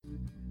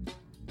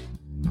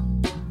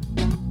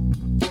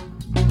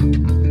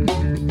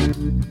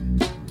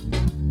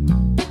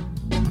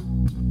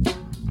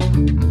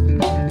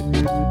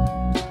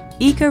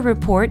Eco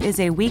Report is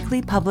a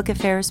weekly public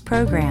affairs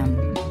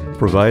program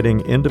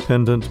providing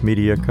independent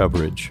media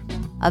coverage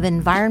of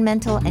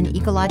environmental and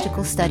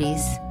ecological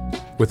studies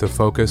with a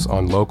focus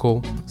on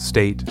local,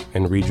 state,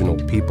 and regional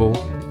people,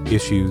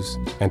 issues,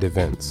 and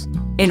events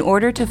in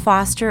order to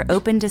foster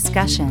open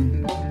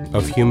discussion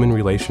of human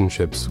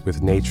relationships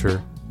with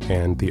nature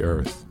and the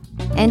earth,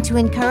 and to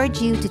encourage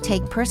you to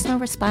take personal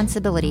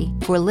responsibility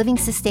for living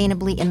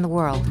sustainably in the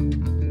world.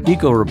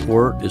 Eco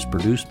Report is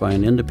produced by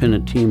an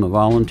independent team of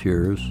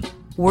volunteers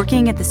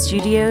working at the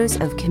studios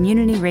of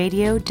Community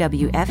Radio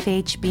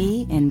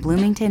WFHB in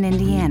Bloomington,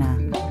 Indiana,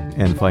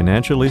 and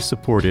financially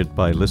supported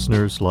by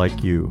listeners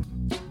like you.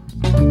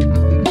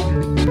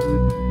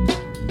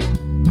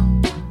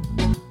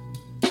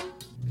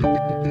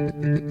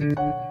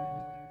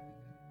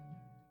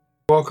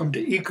 Welcome to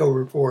Eco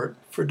Report.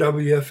 For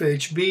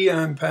WFHB,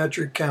 I'm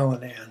Patrick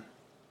Callanan.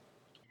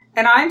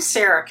 And I'm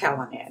Sarah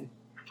Callanan.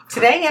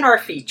 Today in our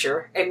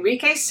feature,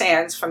 Enrique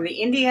Sands from the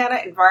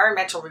Indiana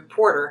Environmental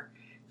Reporter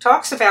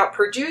talks about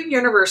Purdue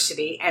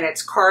University and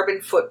its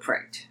carbon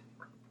footprint.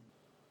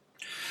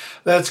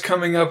 That's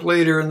coming up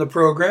later in the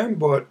program,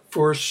 but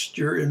first,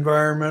 your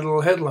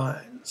environmental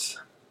headlines.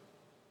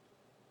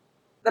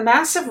 The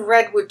massive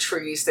redwood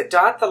trees that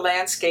dot the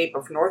landscape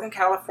of Northern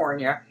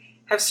California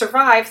have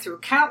survived through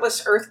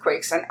countless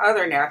earthquakes and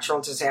other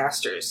natural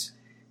disasters.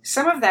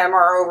 Some of them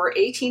are over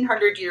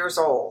 1,800 years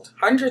old,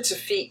 hundreds of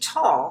feet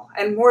tall,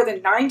 and more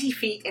than 90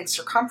 feet in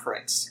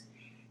circumference.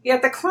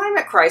 Yet the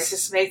climate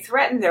crisis may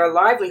threaten their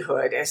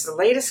livelihood as the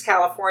latest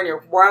California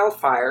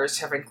wildfires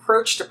have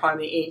encroached upon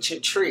the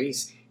ancient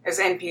trees, as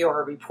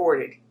NPR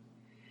reported.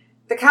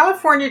 The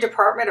California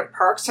Department of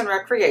Parks and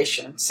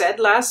Recreation said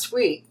last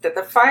week that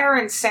the fire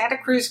in Santa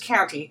Cruz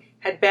County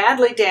had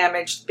badly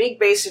damaged Big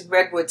Basin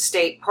Redwood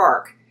State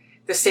Park,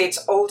 the state's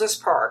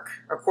oldest park,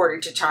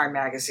 according to Time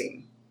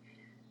magazine.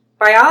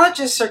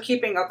 Biologists are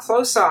keeping a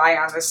close eye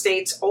on the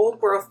state's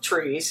old-growth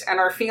trees and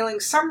are feeling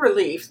some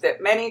relief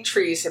that many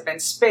trees have been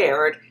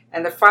spared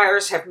and the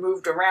fires have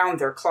moved around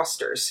their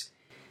clusters.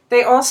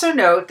 They also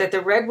note that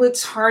the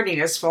redwood's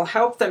hardiness will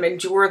help them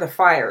endure the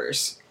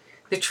fires.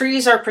 The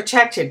trees are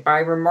protected by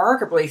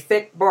remarkably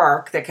thick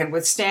bark that can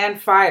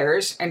withstand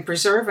fires and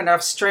preserve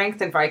enough strength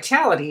and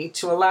vitality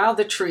to allow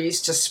the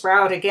trees to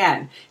sprout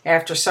again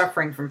after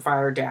suffering from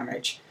fire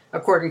damage,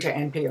 according to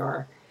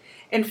NPR.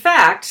 In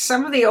fact,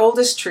 some of the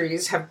oldest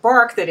trees have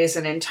bark that is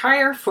an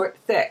entire foot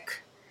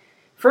thick.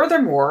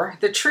 Furthermore,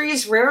 the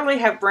trees rarely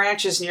have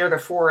branches near the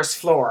forest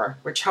floor,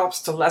 which helps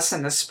to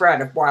lessen the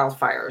spread of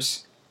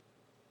wildfires.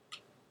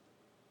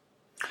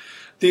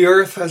 The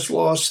Earth has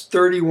lost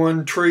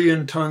 31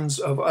 trillion tons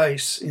of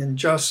ice in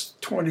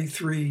just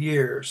 23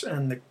 years,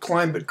 and the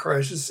climate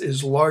crisis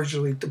is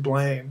largely to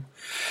blame.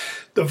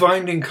 The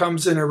finding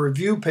comes in a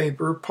review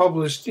paper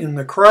published in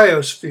the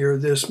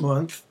Cryosphere this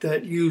month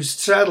that used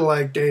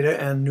satellite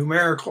data and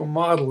numerical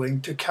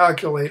modeling to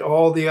calculate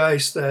all the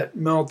ice that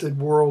melted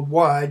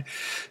worldwide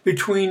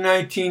between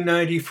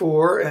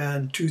 1994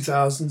 and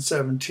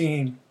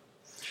 2017.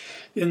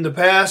 In the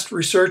past,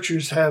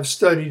 researchers have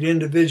studied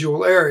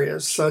individual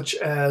areas, such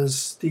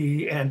as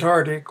the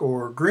Antarctic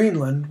or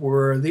Greenland,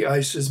 where the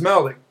ice is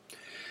melting.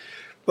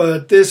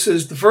 But this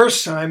is the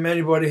first time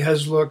anybody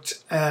has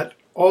looked at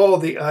all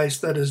the ice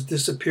that is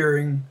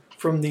disappearing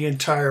from the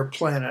entire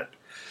planet.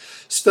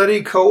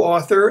 Study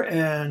co-author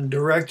and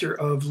director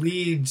of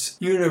Leeds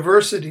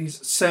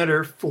University's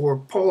Center for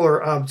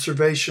Polar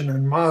Observation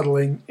and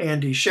Modeling,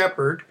 Andy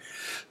Shepard,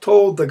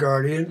 told The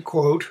Guardian,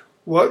 quote,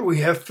 "What we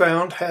have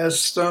found has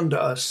stunned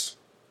us,"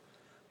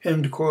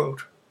 end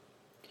quote.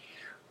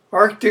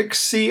 Arctic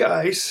sea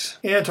ice,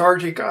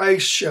 Antarctic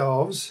ice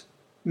shelves,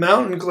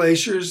 mountain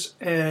glaciers,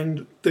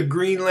 and the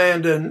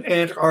Greenland and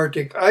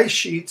Antarctic ice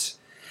sheets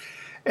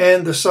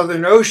and the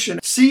Southern Ocean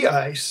sea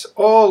ice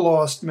all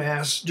lost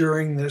mass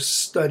during this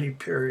study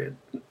period,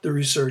 the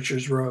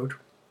researchers wrote.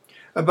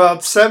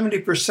 About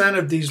 70%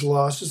 of these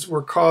losses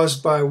were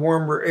caused by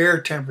warmer air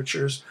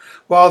temperatures,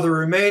 while the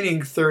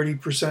remaining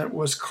 30%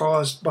 was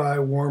caused by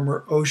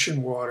warmer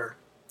ocean water.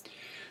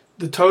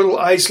 The total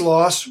ice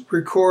loss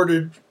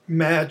recorded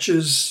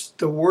matches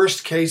the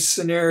worst-case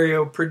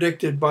scenario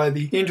predicted by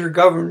the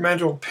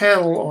Intergovernmental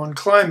Panel on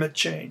Climate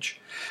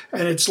Change,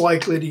 and it's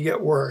likely to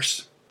get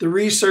worse. The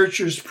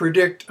researchers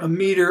predict a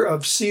meter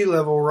of sea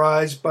level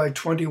rise by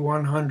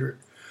 2100.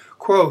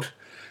 Quote,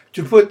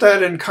 "To put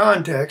that in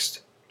context,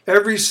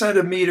 every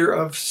centimeter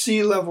of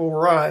sea level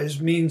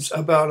rise means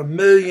about 1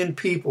 million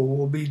people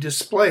will be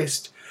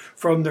displaced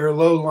from their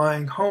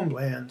low-lying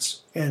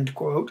homelands," end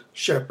quote,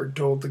 Shepard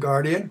told The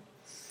Guardian.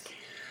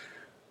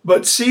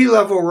 But sea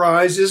level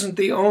rise isn't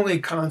the only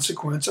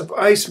consequence of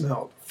ice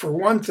melt. For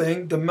one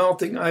thing, the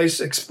melting ice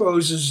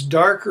exposes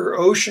darker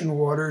ocean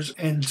waters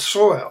and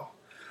soil,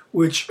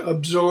 which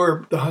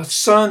absorb the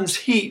sun's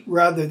heat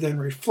rather than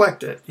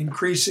reflect it,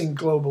 increasing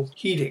global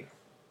heating.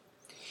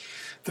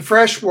 The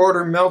fresh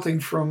water melting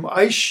from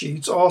ice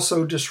sheets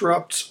also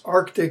disrupts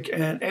Arctic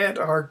and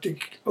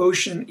Antarctic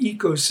ocean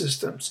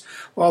ecosystems,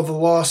 while the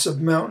loss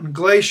of mountain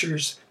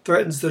glaciers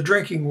threatens the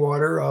drinking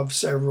water of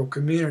several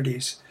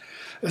communities.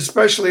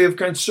 Especially of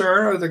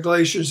concern are the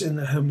glaciers in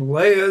the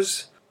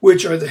Himalayas,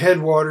 which are the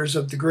headwaters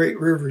of the great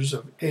rivers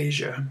of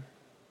Asia.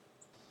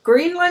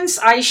 Greenland's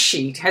ice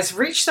sheet has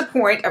reached the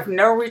point of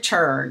no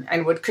return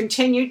and would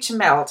continue to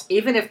melt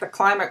even if the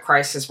climate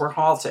crisis were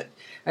halted,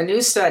 a new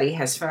study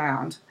has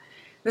found.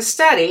 The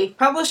study,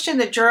 published in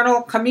the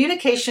journal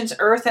Communications,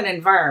 Earth and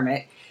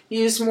Environment,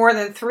 used more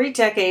than 3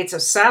 decades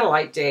of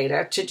satellite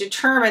data to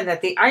determine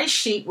that the ice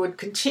sheet would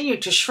continue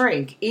to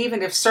shrink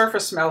even if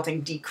surface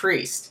melting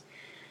decreased.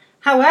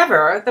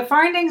 However, the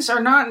findings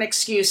are not an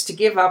excuse to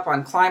give up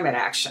on climate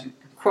action.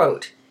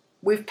 Quote,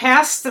 "We've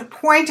passed the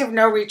point of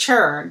no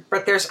return,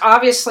 but there's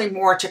obviously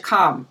more to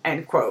come,"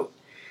 end quote.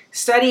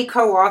 Study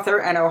co-author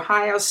and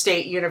Ohio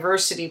State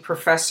University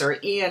professor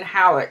Ian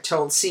Howlett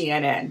told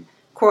CNN,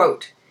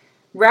 quote,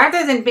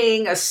 "Rather than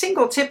being a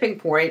single tipping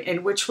point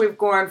in which we've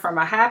gone from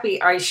a happy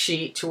ice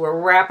sheet to a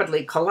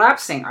rapidly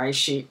collapsing ice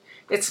sheet,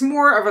 it's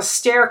more of a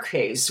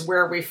staircase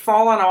where we've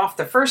fallen off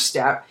the first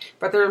step,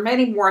 but there are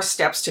many more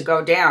steps to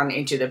go down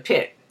into the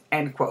pit,"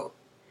 end quote.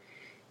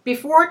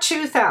 Before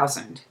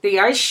 2000, the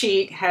ice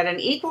sheet had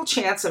an equal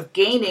chance of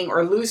gaining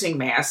or losing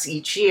mass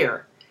each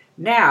year.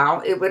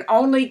 Now, it would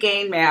only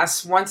gain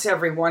mass once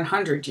every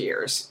 100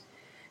 years.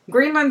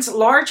 Greenland's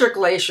larger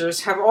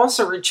glaciers have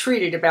also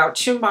retreated about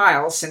 2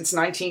 miles since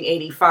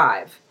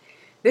 1985.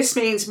 This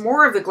means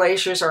more of the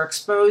glaciers are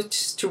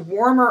exposed to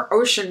warmer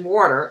ocean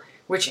water,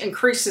 which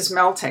increases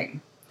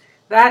melting.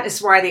 That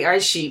is why the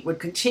ice sheet would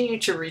continue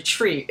to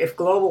retreat if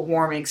global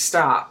warming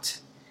stopped.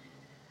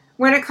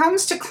 When it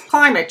comes to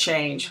climate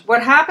change,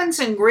 what happens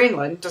in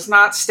Greenland does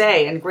not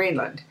stay in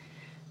Greenland.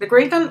 The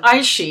Greenland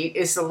ice sheet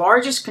is the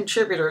largest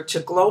contributor to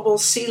global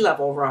sea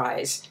level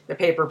rise, the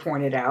paper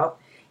pointed out.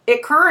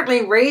 It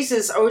currently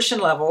raises ocean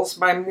levels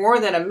by more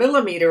than 1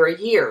 millimeter a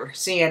year,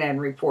 CNN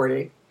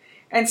reported,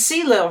 and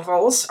sea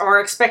levels are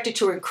expected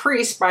to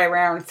increase by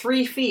around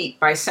 3 feet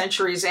by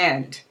century's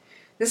end.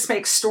 This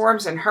makes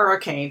storms and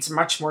hurricanes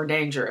much more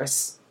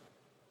dangerous.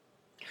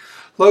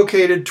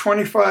 Located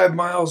 25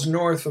 miles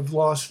north of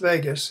Las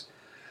Vegas,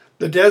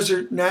 the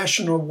Desert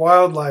National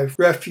Wildlife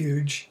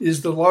Refuge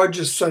is the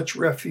largest such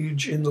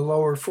refuge in the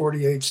lower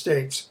 48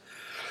 states.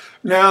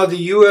 Now, the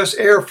U.S.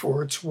 Air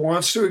Force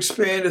wants to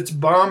expand its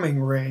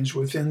bombing range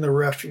within the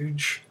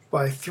refuge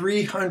by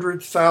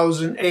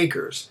 300,000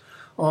 acres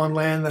on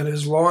land that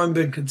has long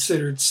been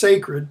considered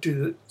sacred to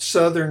the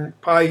Southern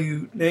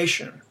Paiute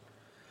Nation.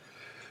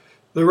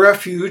 The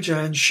refuge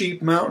and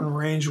Sheep Mountain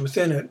Range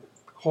within it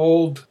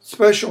hold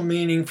special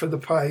meaning for the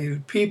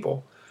Paiute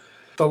people.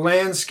 The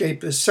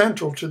landscape is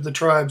central to the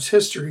tribe's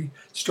history,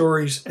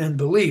 stories, and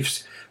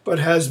beliefs, but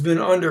has been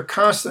under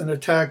constant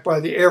attack by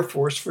the Air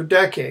Force for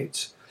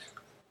decades.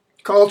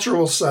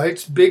 Cultural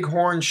sites,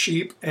 bighorn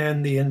sheep,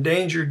 and the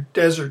endangered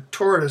desert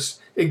tortoise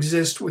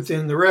exist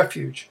within the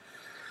refuge,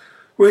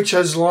 which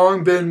has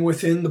long been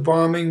within the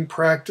bombing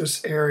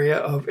practice area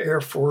of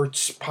Air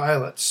Force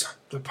pilots.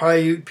 The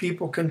Paiute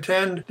people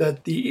contend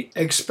that the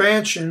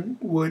expansion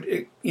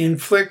would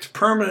inflict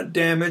permanent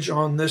damage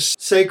on this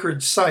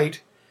sacred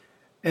site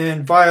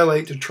and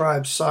violate the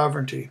tribe's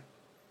sovereignty.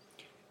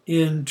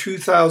 In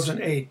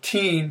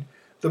 2018,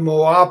 the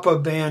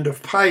Moapa Band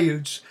of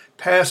Paiutes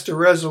passed a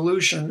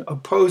resolution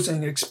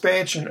opposing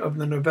expansion of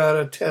the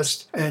Nevada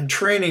Test and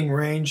Training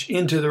Range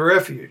into the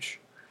refuge.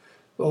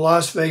 The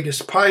Las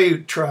Vegas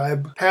Paiute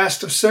tribe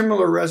passed a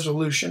similar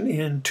resolution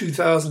in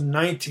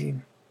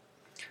 2019.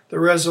 The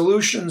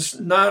resolutions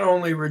not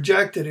only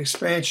rejected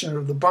expansion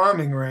of the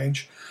bombing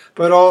range,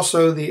 but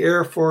also the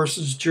Air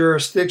Force's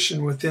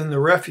jurisdiction within the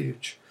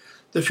refuge.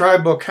 The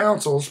tribal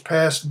councils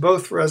passed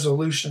both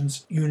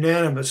resolutions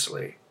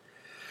unanimously.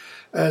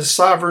 As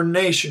sovereign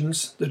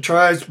nations, the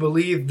tribes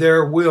believe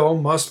their will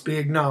must be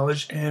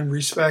acknowledged and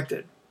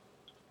respected.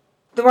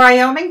 The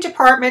Wyoming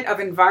Department of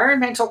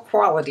Environmental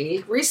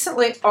Quality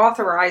recently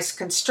authorized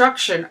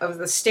construction of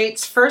the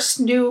state's first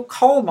new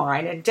coal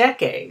mine in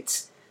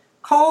decades.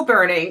 Coal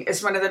burning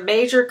is one of the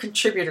major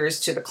contributors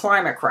to the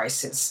climate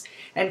crisis,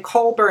 and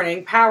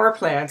coal-burning power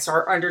plants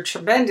are under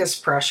tremendous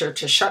pressure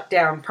to shut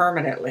down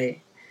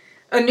permanently.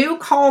 A new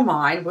coal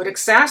mine would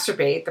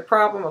exacerbate the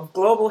problem of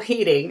global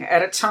heating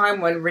at a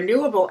time when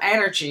renewable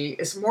energy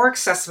is more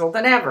accessible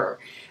than ever,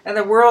 and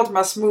the world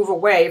must move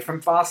away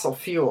from fossil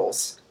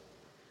fuels.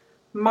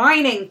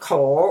 Mining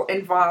coal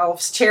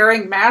involves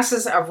tearing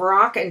masses of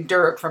rock and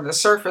dirt from the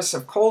surface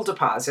of coal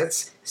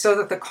deposits so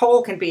that the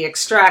coal can be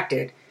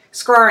extracted,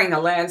 scarring the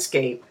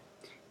landscape.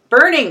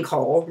 Burning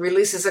coal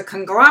releases a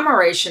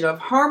conglomeration of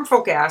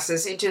harmful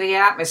gases into the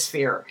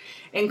atmosphere,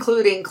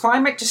 including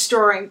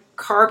climate-destroying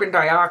carbon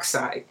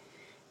dioxide.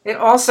 It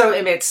also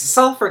emits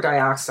sulfur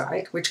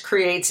dioxide, which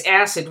creates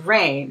acid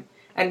rain,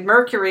 and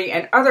mercury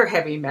and other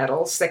heavy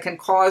metals that can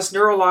cause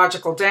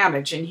neurological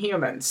damage in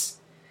humans.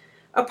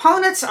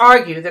 Opponents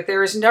argue that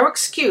there is no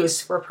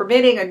excuse for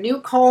permitting a new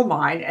coal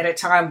mine at a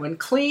time when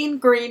clean,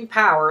 green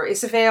power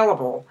is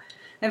available.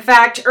 In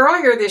fact,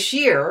 earlier this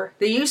year,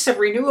 the use of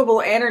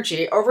renewable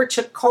energy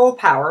overtook coal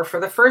power for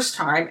the first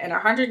time in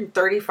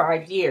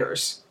 135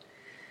 years.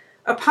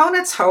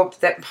 Opponents hope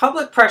that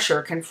public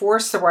pressure can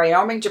force the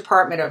Wyoming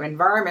Department of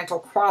Environmental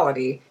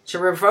Quality to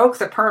revoke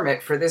the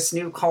permit for this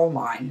new coal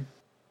mine.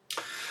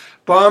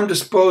 Bomb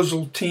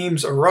disposal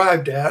teams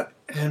arrived at,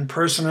 and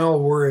personnel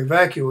were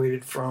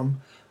evacuated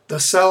from, the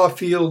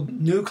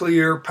Sellafield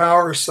nuclear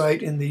power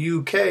site in the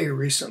UK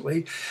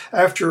recently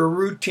after a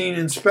routine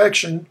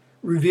inspection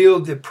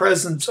revealed the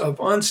presence of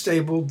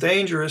unstable,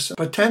 dangerous,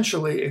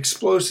 potentially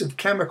explosive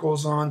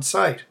chemicals on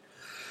site.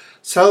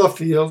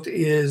 Sellafield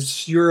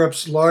is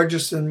Europe's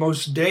largest and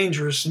most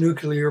dangerous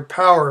nuclear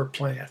power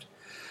plant.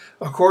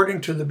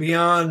 According to the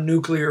Beyond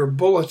Nuclear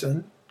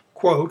Bulletin,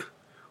 quote,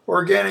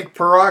 organic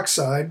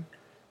peroxide,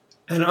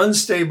 an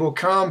unstable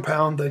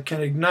compound that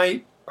can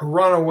ignite a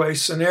runaway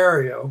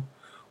scenario,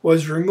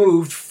 was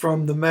removed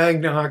from the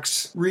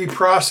Magnox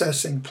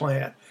reprocessing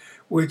plant,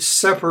 which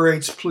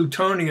separates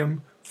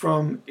plutonium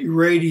from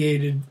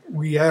irradiated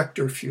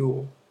reactor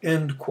fuel,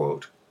 end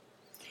quote.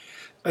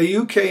 A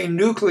UK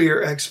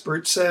nuclear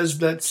expert says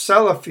that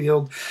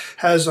Sellafield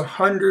has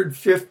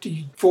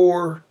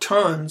 154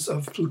 tons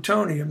of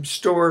plutonium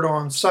stored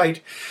on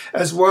site,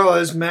 as well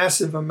as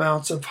massive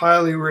amounts of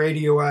highly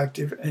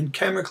radioactive and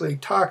chemically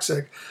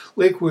toxic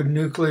liquid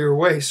nuclear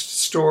waste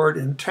stored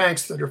in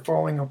tanks that are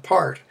falling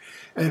apart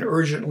and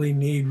urgently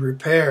need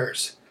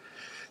repairs.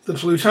 The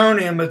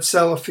plutonium at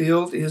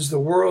Sellafield is the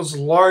world's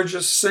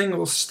largest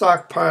single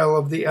stockpile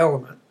of the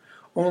element.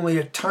 Only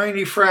a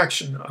tiny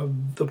fraction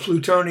of the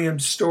plutonium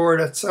stored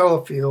at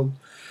Sellafield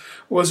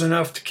was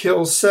enough to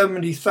kill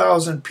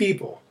 70,000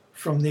 people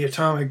from the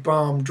atomic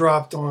bomb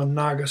dropped on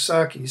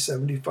Nagasaki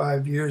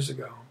 75 years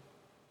ago.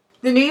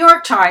 The New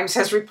York Times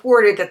has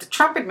reported that the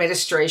Trump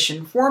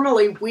administration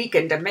formally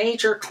weakened a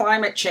major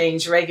climate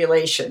change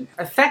regulation,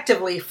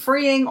 effectively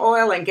freeing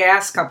oil and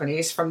gas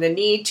companies from the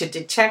need to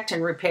detect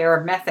and repair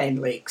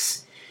methane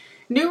leaks.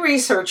 New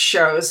research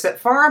shows that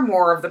far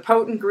more of the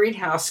potent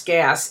greenhouse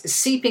gas is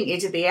seeping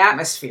into the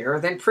atmosphere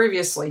than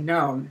previously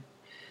known.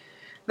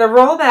 The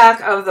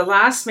rollback of the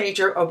last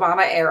major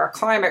Obama-era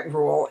climate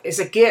rule is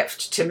a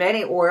gift to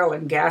many oil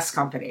and gas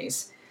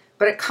companies,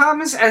 but it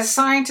comes as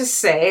scientists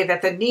say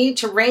that the need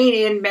to rein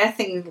in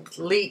methane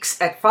leaks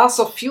at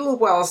fossil fuel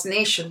wells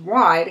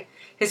nationwide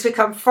has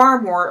become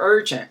far more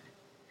urgent.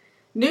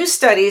 New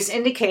studies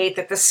indicate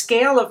that the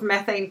scale of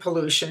methane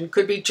pollution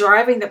could be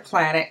driving the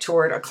planet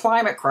toward a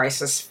climate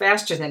crisis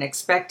faster than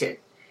expected.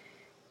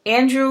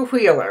 Andrew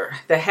Wheeler,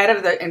 the head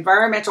of the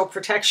Environmental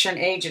Protection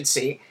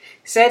Agency,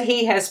 said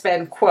he has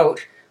been,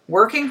 quote,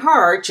 working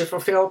hard to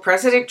fulfill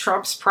President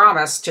Trump's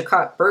promise to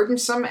cut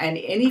burdensome and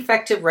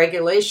ineffective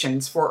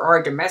regulations for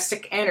our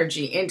domestic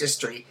energy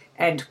industry,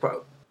 end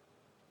quote.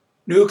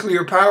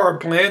 Nuclear power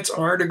plants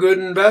aren't a good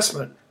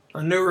investment.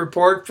 A new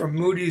report from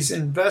Moody's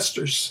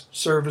Investors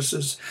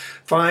Services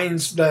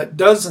finds that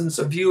dozens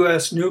of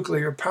U.S.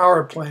 nuclear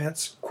power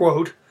plants,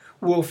 quote,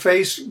 will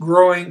face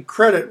growing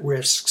credit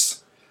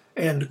risks,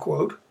 end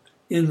quote,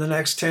 in the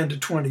next 10 to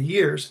 20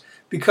 years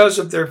because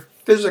of their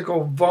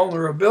physical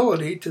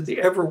vulnerability to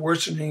the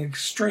ever-worsening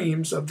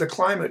extremes of the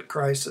climate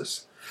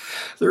crisis.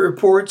 The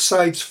report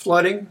cites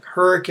flooding,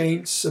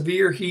 hurricanes,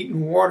 severe heat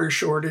and water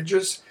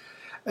shortages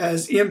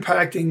as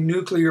impacting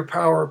nuclear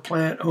power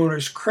plant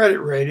owners' credit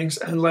ratings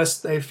unless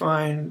they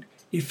find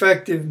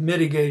effective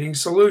mitigating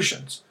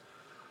solutions.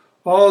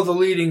 All the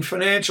leading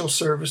financial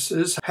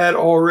services had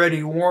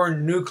already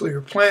warned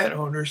nuclear plant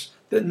owners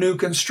that new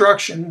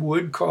construction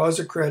would cause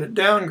a credit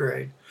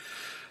downgrade.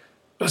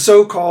 A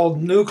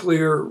so-called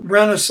nuclear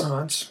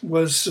renaissance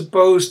was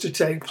supposed to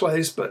take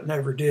place but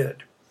never did.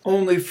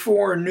 Only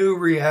 4 new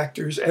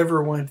reactors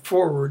ever went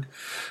forward,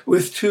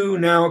 with 2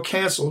 now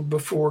canceled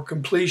before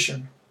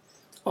completion.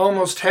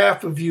 Almost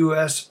half of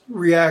U.S.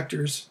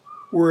 reactors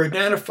were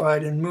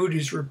identified in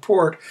Moody's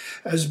report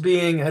as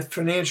being at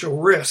financial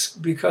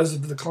risk because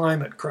of the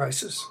climate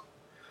crisis.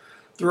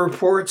 The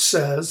report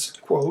says,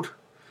 quote,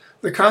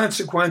 the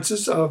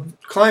consequences of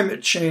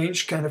climate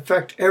change can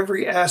affect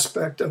every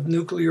aspect of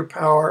nuclear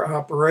power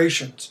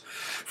operations,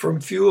 from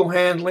fuel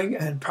handling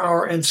and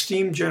power and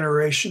steam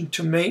generation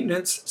to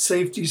maintenance,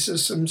 safety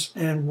systems,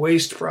 and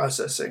waste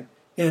processing,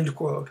 end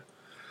quote.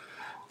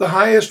 The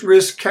highest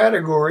risk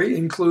category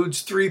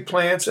includes 3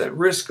 plants at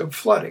risk of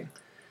flooding.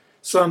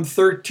 Some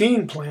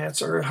 13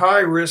 plants are at high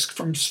risk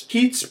from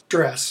heat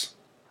stress.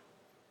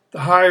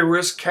 The high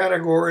risk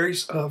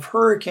categories of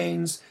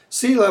hurricanes,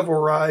 sea level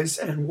rise,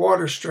 and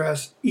water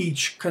stress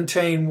each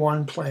contain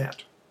 1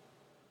 plant.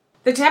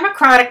 The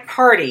Democratic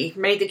Party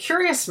made the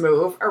curious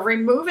move of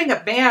removing a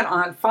ban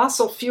on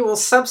fossil fuel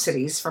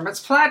subsidies from its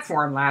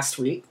platform last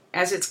week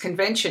as its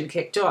convention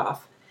kicked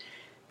off.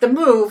 The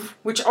move,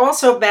 which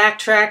also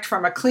backtracked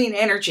from a clean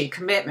energy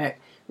commitment,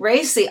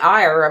 raised the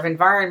ire of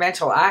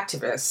environmental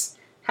activists.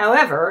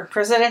 However,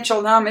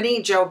 presidential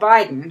nominee Joe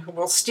Biden, who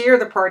will steer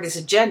the party's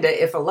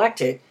agenda if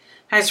elected,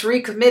 has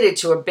recommitted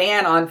to a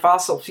ban on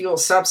fossil fuel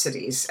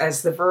subsidies,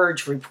 as The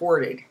Verge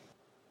reported.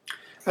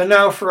 And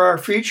now for our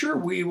feature,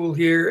 we will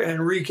hear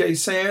Enrique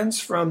Sands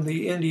from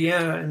the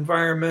Indiana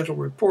Environmental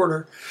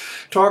Reporter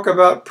talk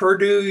about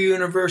Purdue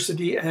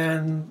University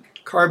and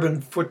carbon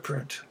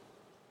footprint.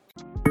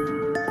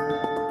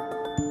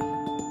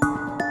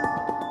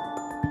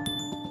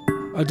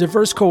 A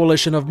diverse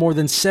coalition of more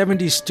than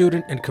 70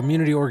 student and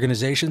community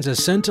organizations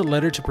has sent a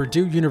letter to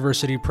Purdue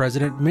University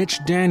President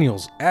Mitch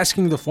Daniels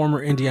asking the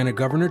former Indiana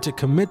governor to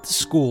commit the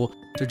school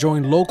to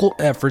join local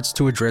efforts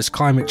to address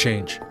climate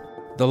change.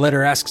 The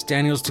letter asks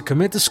Daniels to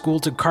commit the school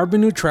to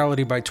carbon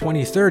neutrality by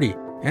 2030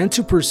 and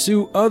to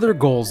pursue other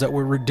goals that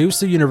will reduce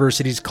the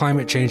university's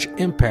climate change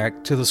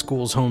impact to the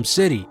school's home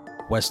city,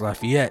 West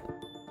Lafayette.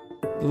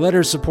 The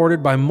letter is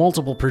supported by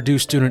multiple Purdue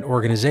student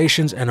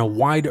organizations and a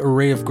wide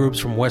array of groups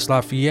from West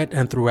Lafayette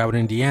and throughout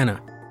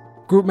Indiana.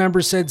 Group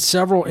members said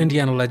several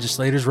Indiana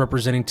legislators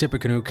representing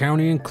Tippecanoe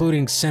County,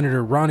 including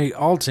Senator Ronnie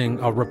Alting,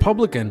 a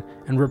Republican,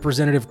 and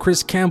Representative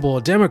Chris Campbell,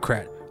 a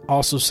Democrat,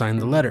 also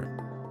signed the letter.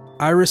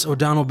 Iris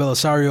O'Donnell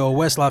Belisario, a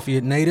West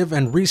Lafayette native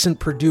and recent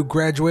Purdue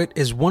graduate,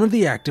 is one of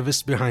the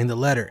activists behind the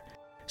letter.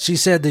 She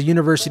said the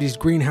university's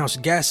greenhouse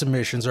gas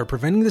emissions are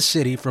preventing the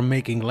city from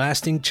making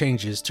lasting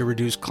changes to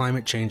reduce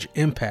climate change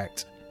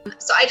impact.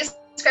 So I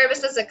describe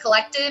us as a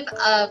collective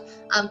of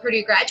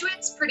Purdue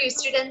graduates, Purdue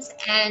students,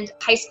 and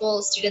high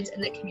school students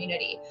in the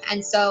community.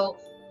 And so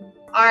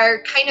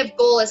our kind of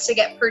goal is to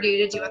get Purdue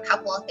to do a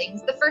couple of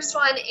things. The first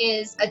one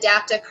is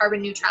adapt a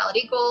carbon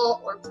neutrality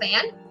goal or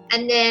plan,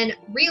 and then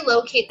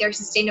relocate their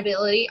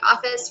sustainability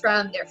office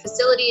from their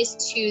facilities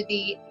to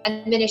the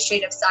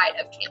administrative side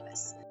of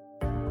campus.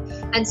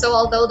 And so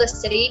although the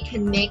city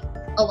can make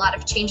a lot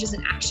of changes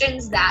and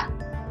actions that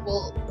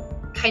will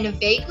kind of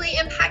vaguely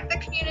impact the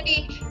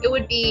community, it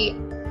would be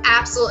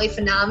absolutely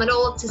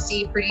phenomenal to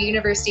see Purdue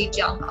University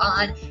jump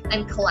on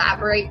and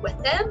collaborate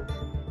with them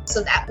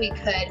so that we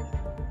could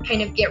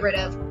kind of get rid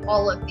of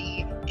all of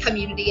the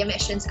community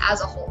emissions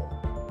as a whole.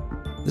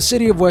 The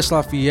city of West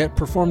Lafayette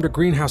performed a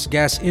greenhouse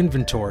gas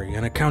inventory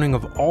and accounting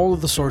of all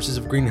of the sources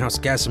of greenhouse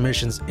gas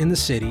emissions in the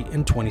city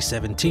in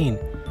 2017.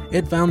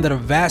 It found that a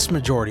vast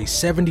majority,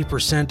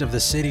 70% of the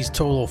city's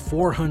total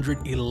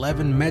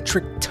 411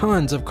 metric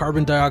tons of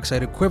carbon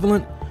dioxide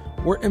equivalent,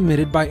 were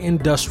emitted by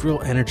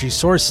industrial energy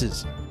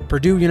sources.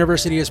 Purdue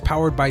University is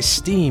powered by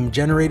steam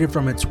generated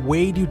from its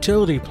Wade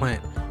utility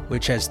plant,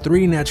 which has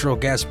 3 natural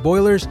gas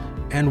boilers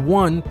and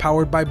 1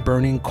 powered by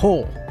burning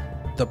coal.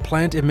 The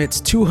plant emits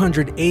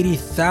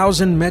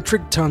 280,000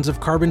 metric tons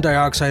of carbon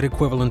dioxide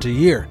equivalent a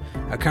year,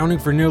 accounting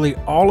for nearly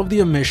all of the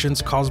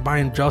emissions caused by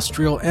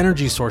industrial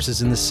energy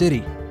sources in the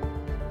city.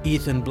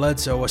 Ethan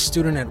Bledsoe, a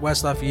student at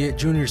West Lafayette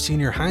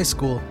Junior-Senior High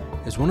School,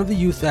 is one of the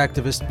youth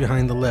activists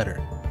behind the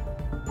letter.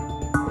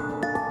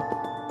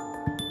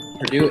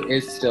 Purdue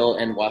is still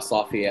in West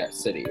Lafayette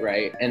City,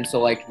 right? And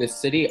so the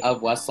city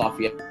of West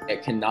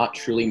Lafayette cannot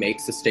truly make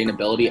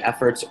sustainability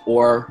efforts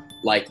or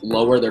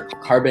lower their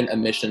carbon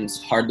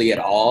emissions hardly at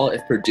all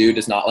if Purdue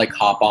does not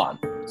hop on.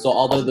 So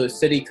although the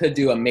city could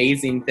do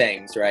amazing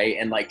things, right,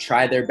 and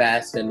try their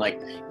best and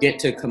get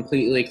to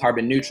completely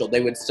carbon neutral,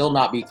 they would still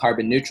not be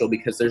carbon neutral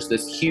because there's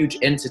this huge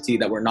entity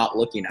that we're not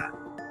looking at.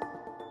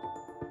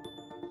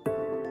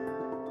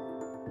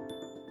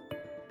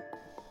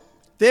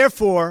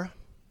 Therefore,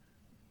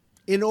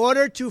 in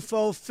order to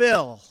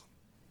fulfill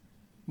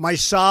my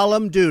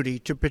solemn duty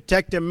to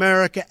protect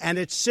America and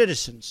its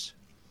citizens,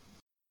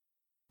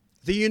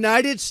 the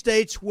United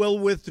States will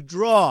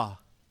withdraw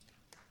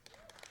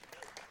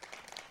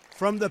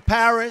from the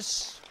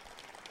Paris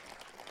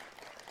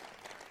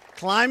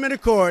Climate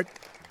Accord.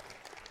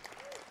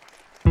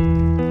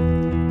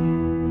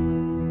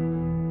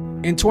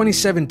 In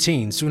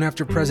 2017, soon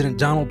after President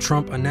Donald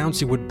Trump announced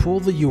he would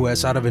pull the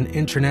U.S. out of an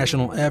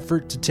international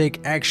effort to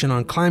take action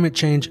on climate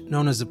change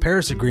known as the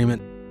Paris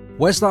Agreement,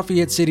 West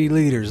Lafayette city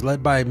leaders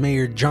led by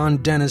Mayor John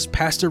Dennis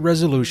passed a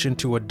resolution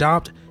to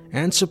adopt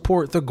and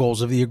support the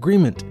goals of the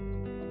agreement.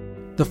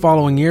 The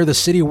following year, the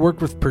city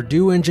worked with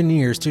Purdue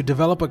engineers to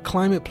develop a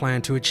climate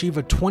plan to achieve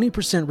a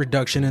 20%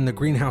 reduction in the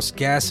greenhouse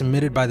gas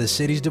emitted by the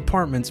city's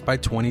departments by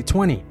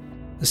 2020.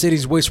 The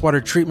city's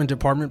wastewater treatment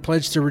department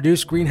pledged to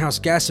reduce greenhouse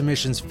gas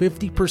emissions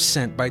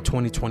 50% by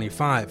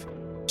 2025.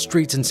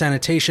 Streets and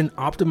sanitation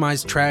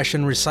optimized trash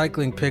and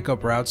recycling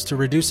pickup routes to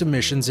reduce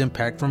emissions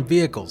impact from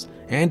vehicles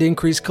and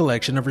increase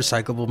collection of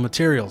recyclable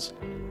materials.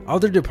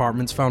 Other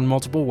departments found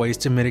multiple ways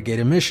to mitigate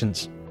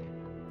emissions.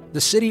 The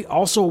city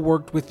also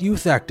worked with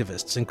youth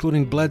activists,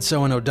 including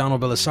Bledsoe and O'Donnell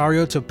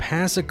Belisario, to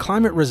pass a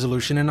climate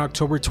resolution in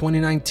October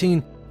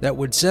 2019 that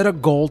would set a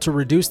goal to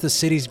reduce the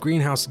city's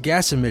greenhouse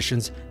gas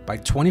emissions by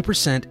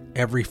 20%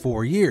 every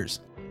 4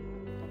 years.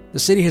 The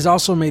city has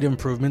also made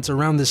improvements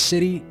around the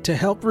city to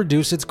help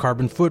reduce its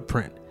carbon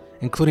footprint,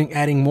 including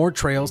adding more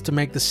trails to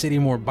make the city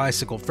more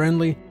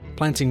bicycle-friendly,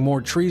 planting more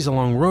trees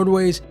along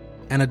roadways,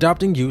 and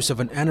adopting use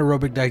of an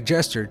anaerobic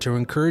digester to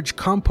encourage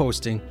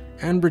composting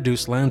and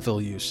reduce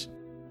landfill use.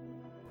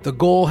 The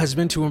goal has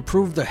been to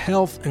improve the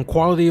health and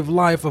quality of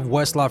life of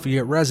West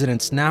Lafayette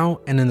residents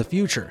now and in the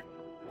future,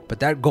 but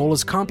that goal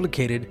is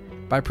complicated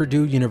by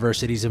Purdue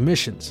University's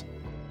emissions.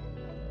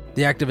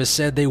 The activists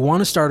said they want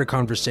to start a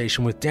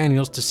conversation with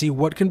Daniels to see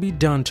what can be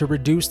done to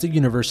reduce the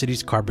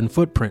university's carbon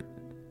footprint.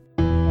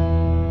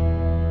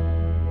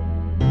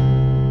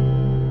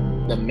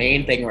 The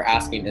main thing we're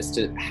asking is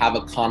to have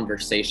a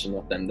conversation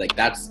with them.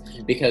 That's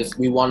because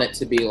we want it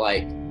to be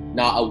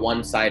not a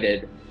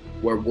one-sided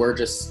where we're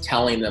just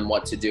telling them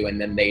what to do and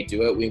then they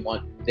do it. We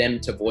want them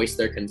to voice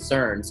their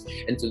concerns,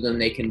 and so then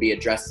they can be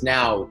addressed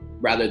now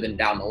rather than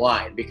down the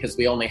line, because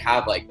we only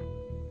have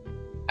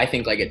I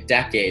think a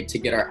decade to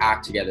get our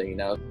act together,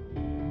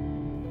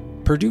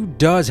 Purdue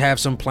does have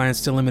some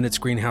plans to limit its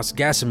greenhouse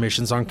gas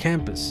emissions on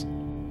campus.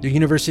 The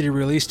university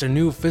released a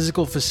new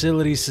physical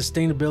facilities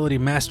sustainability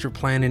master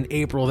plan in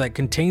April that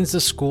contains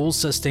the school's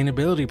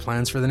sustainability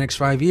plans for the next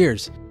 5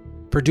 years.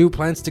 Purdue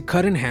plans to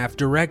cut in half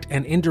direct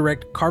and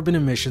indirect carbon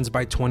emissions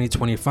by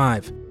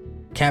 2025,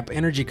 cap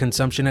energy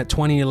consumption at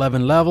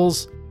 2011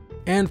 levels,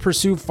 and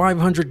pursue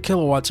 500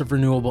 kilowatts of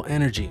renewable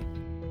energy.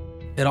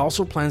 It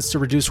also plans to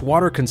reduce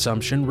water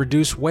consumption,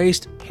 reduce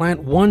waste, plant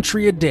 1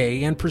 tree a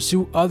day, and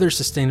pursue other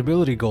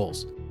sustainability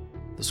goals.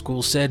 The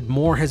school said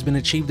more has been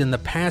achieved in the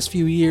past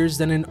few years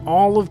than in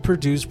all of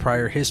Purdue's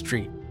prior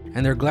history,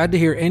 and they're glad to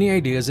hear any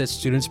ideas that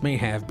students may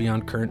have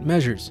beyond current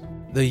measures.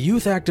 The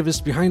youth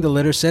activist behind the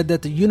letter said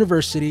that the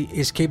university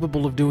is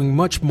capable of doing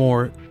much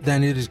more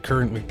than it is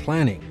currently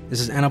planning.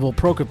 This is Annabelle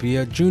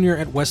Procopia, junior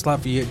at West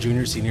Lafayette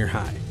Junior Senior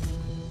High.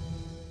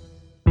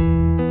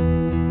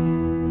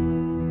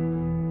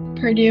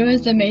 Purdue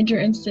is a major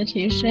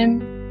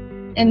institution,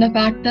 and the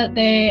fact that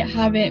they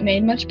haven't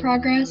made much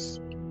progress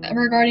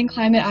regarding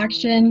climate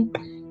action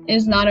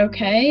is not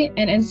okay,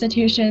 and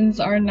institutions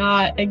are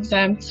not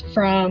exempt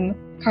from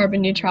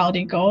carbon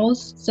neutrality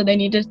goals, so they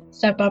need to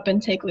step up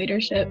and take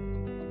leadership.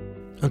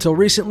 Until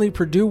recently,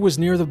 Purdue was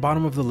near the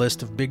bottom of the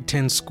list of Big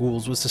Ten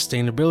schools with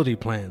sustainability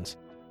plans.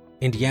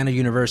 Indiana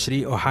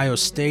University, Ohio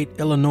State,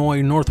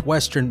 Illinois,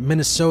 Northwestern,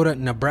 Minnesota,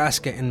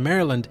 Nebraska, and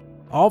Maryland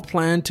all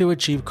plan to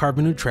achieve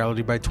carbon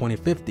neutrality by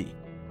 2050.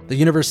 The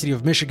University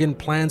of Michigan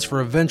plans for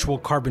eventual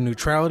carbon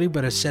neutrality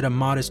but has set a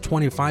modest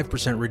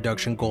 25%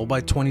 reduction goal by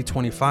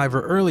 2025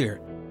 or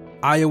earlier.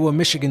 Iowa,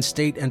 Michigan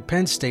State, and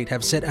Penn State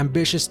have set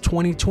ambitious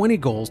 2020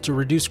 goals to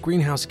reduce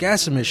greenhouse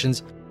gas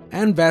emissions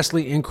and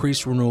vastly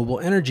increase renewable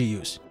energy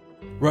use.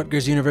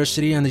 Rutgers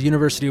University and the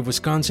University of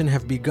Wisconsin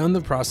have begun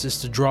the process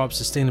to draw up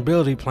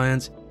sustainability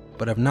plans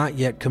but have not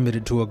yet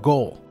committed to a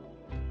goal.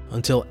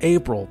 Until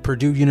April,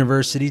 Purdue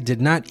University did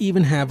not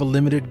even have a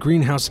limited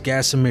greenhouse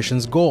gas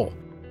emissions goal.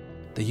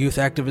 The youth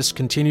activists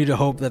continue to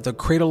hope that the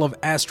Cradle of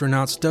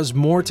Astronauts does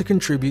more to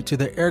contribute to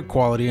the air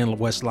quality in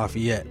West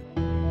Lafayette.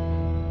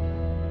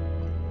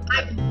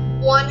 I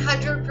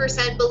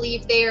 100%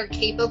 believe they are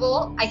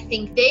capable. I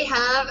think they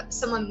have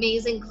some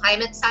amazing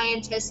climate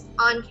scientists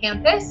on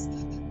campus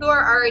who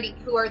are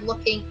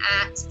looking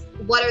at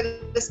what are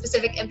the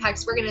specific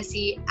impacts we're going to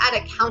see at a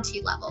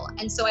county level.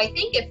 And so I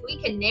think if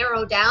we can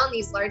narrow down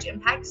these large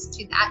impacts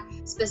to that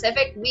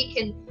specific, we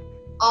can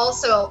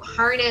also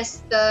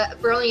harness the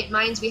brilliant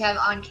minds we have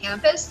on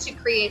campus to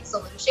create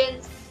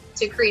solutions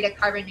to create a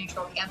carbon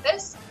neutral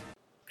campus.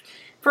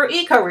 For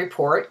Eco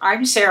Report,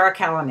 I'm Sarah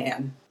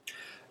Callanan.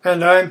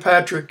 And I'm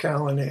Patrick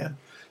Callanan.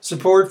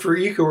 Support for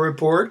Eco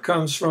Report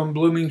comes from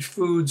Blooming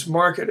Foods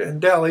Market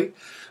and Deli,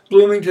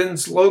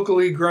 Bloomington's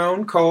locally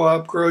grown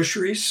co-op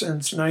grocery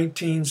since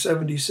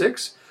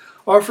 1976,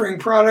 offering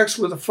products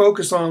with a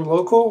focus on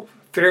local,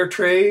 fair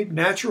trade,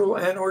 natural,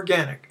 and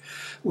organic,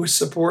 with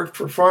support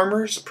for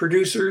farmers,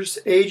 producers,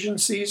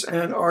 agencies,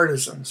 and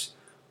artisans.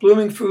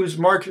 Blooming Foods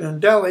Market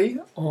and Deli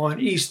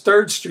on East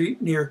 3rd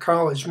Street near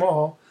College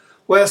Mall,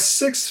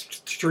 West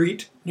 6th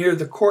Street near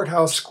the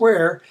Courthouse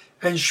Square,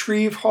 and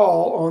Shreve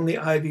Hall on the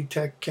Ivy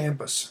Tech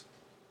campus.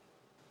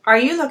 Are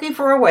you looking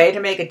for a way to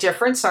make a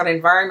difference on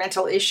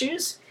environmental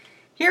issues?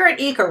 Here at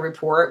Eco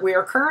Report, we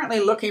are currently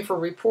looking for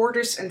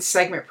reporters and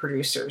segment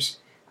producers.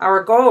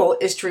 Our goal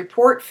is to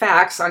report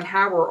facts on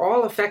how we're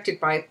all affected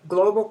by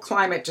global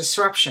climate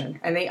disruption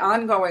and the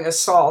ongoing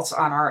assaults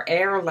on our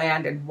air,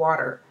 land, and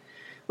water.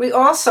 We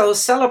also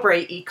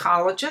celebrate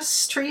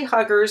ecologists, tree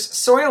huggers,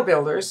 soil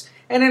builders,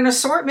 and an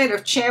assortment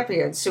of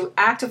champions who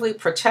actively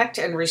protect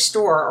and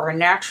restore our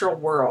natural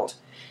world,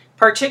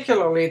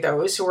 particularly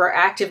those who are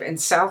active in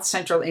South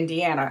Central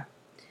Indiana.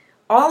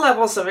 All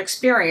levels of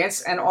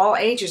experience and all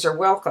ages are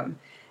welcome,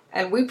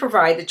 and we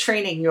provide the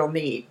training you'll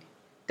need.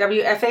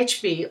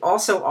 WFHB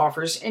also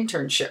offers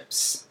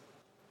internships.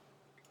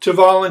 To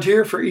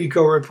volunteer for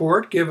Eco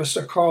Report, give us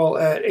a call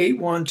at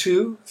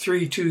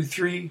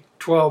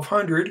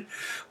 812-323-1200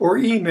 or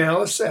email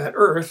us at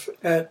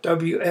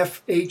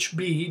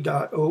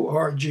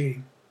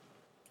earth@wfhb.org.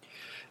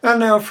 And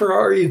now for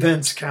our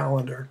events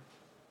calendar.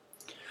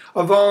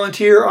 A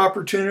volunteer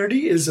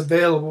opportunity is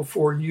available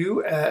for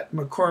you at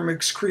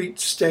McCormick's Creek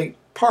State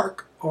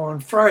Park on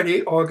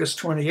Friday, August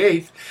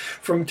 28th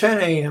from 10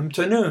 a.m.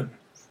 to noon.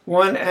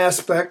 One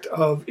aspect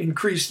of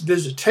increased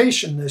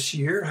visitation this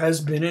year has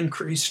been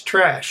increased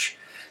trash.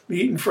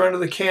 Meet in front of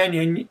the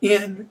Canyon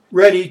Inn,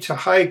 ready to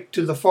hike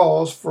to the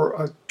falls for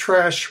a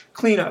trash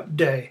cleanup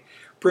day.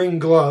 Bring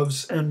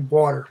gloves and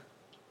water.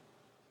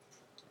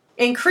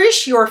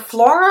 Increase your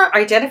flora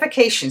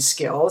identification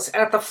skills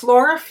at the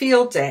Flora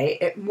Field Day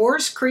at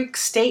Moores Creek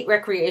State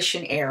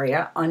Recreation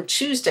Area on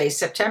Tuesday,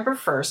 September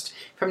 1st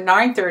from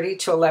 9:30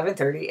 to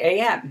 11:30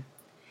 a.m.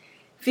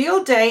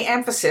 Field Day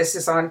emphasis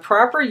is on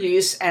proper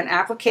use and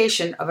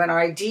application of an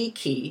ID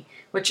key,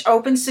 which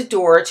opens the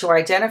door to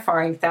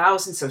identifying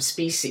thousands of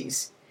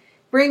species.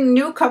 Bring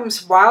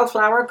Newcomb's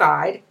Wildflower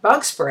Guide,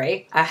 bug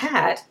spray, a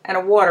hat, and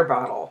a water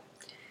bottle.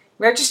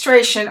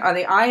 Registration on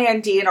the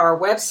INDNR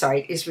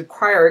website is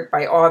required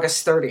by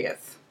August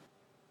 30th.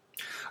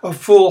 A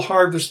full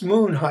harvest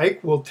moon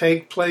hike will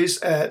take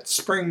place at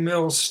Spring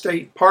Mills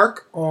State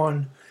Park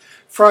on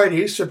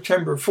Friday,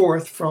 September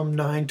 4th from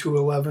 9 to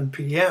 11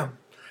 p.m.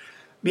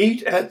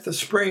 Meet at the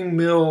Spring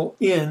Mill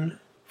Inn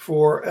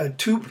for a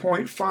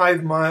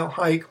 2.5-mile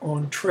hike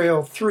on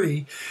Trail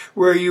 3,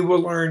 where you will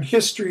learn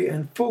history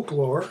and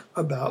folklore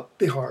about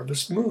the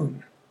harvest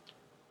moon.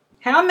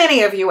 How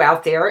many of you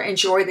out there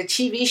enjoy the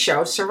TV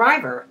show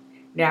Survivor?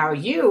 Now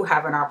you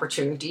have an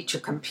opportunity to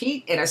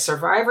compete in a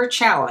Survivor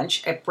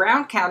Challenge at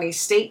Brown County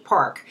State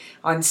Park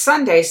on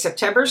Sunday,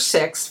 September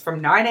 6th from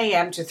 9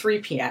 a.m. to 3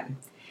 p.m.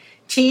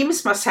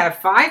 Teams must have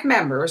 5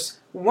 members,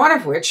 one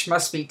of which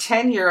must be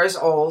 10 years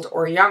old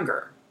or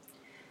younger.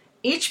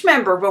 Each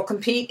member will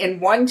compete in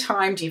one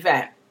timed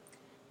event.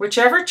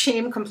 Whichever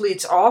team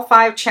completes all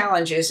 5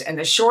 challenges in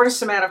the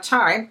shortest amount of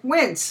time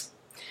wins.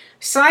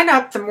 Sign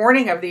up the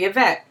morning of the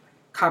event.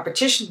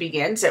 Competition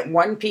begins at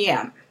 1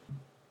 p.m.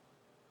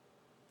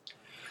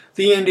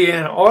 The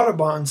Indiana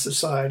Audubon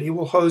Society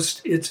will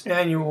host its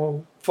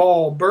annual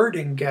Fall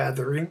Birding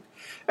Gathering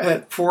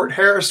at Fort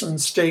Harrison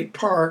State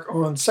Park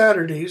on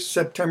Saturday,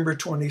 September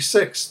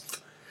 26th.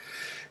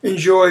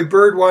 Enjoy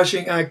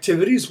birdwatching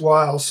activities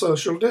while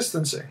social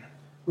distancing.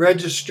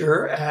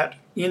 Register at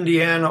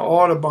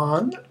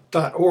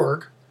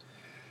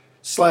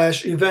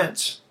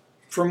indianaaudubon.org/events.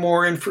 For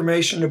more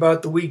information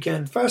about the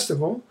weekend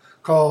festival,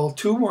 call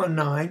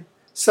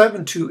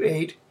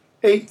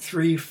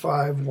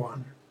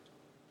 219-728-8351.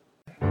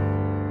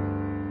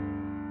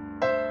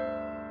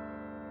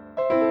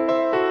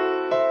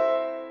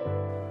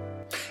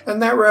 And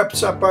that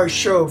wraps up our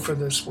show for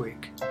this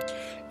week.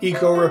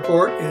 Eco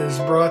Report is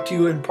brought to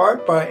you in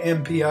part by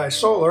MPI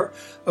Solar,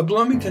 a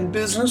Bloomington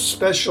business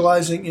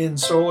specializing in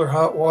solar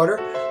hot water,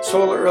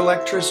 solar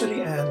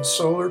electricity, and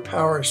solar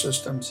power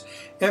systems.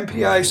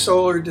 MPI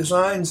Solar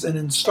designs and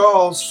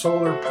installs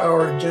solar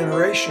power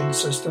generation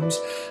systems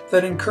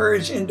that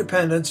encourage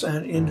independence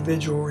and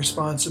individual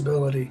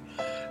responsibility.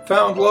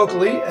 Found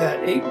locally at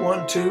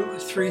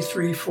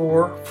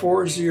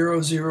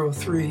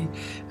 812-334-4003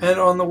 and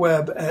on the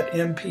web at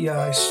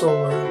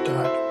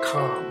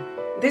mpisolar.com.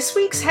 This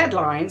week's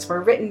headlines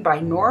were written by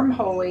Norm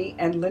Holy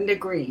and Linda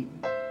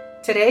Greene.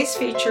 Today's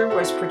feature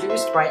was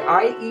produced by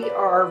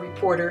IER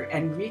reporter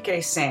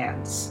Enrique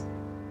Sands.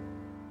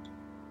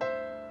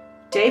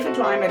 David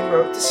Lyman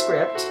wrote the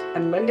script,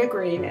 and Linda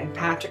Greene and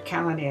Patrick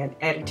Callanan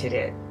edited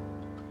it.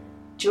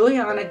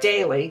 Juliana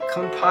Daly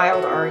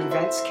compiled our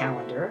events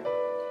calendar.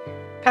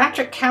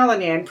 Patrick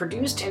Callanan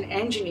produced and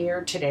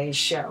engineered today's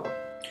show.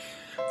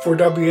 For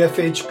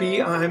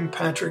WFHB, I'm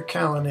Patrick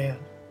Callanan.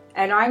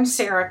 And I'm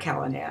Sarah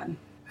Callanan.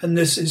 And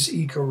this is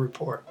Eco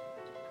Report.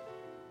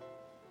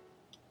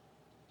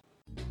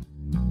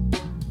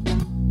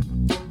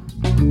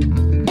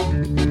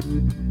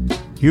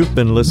 You've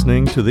been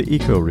listening to the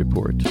Eco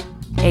Report,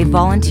 a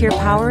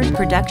volunteer-powered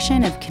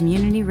production of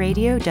Community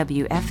Radio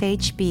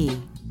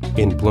WFHB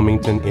in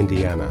Bloomington,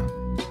 Indiana.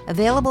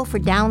 Available for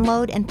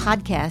download and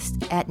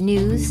podcast at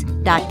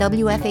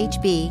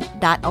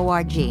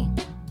news.wfhb.org.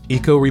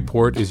 Eco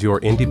Report is your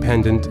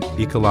independent,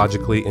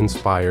 ecologically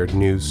inspired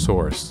news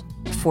source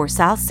for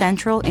South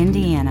Central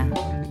Indiana,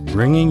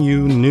 bringing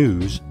you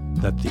news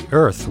that the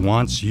Earth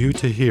wants you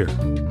to hear.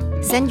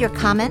 Send your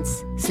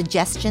comments,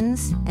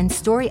 suggestions, and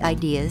story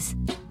ideas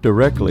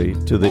directly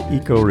to the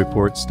Eco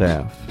Report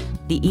staff.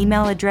 The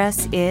email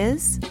address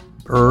is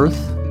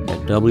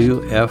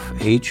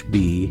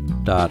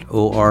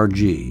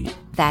earth@wfhb.org.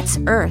 That's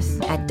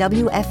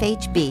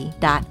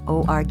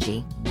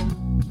earth@wfhb.org.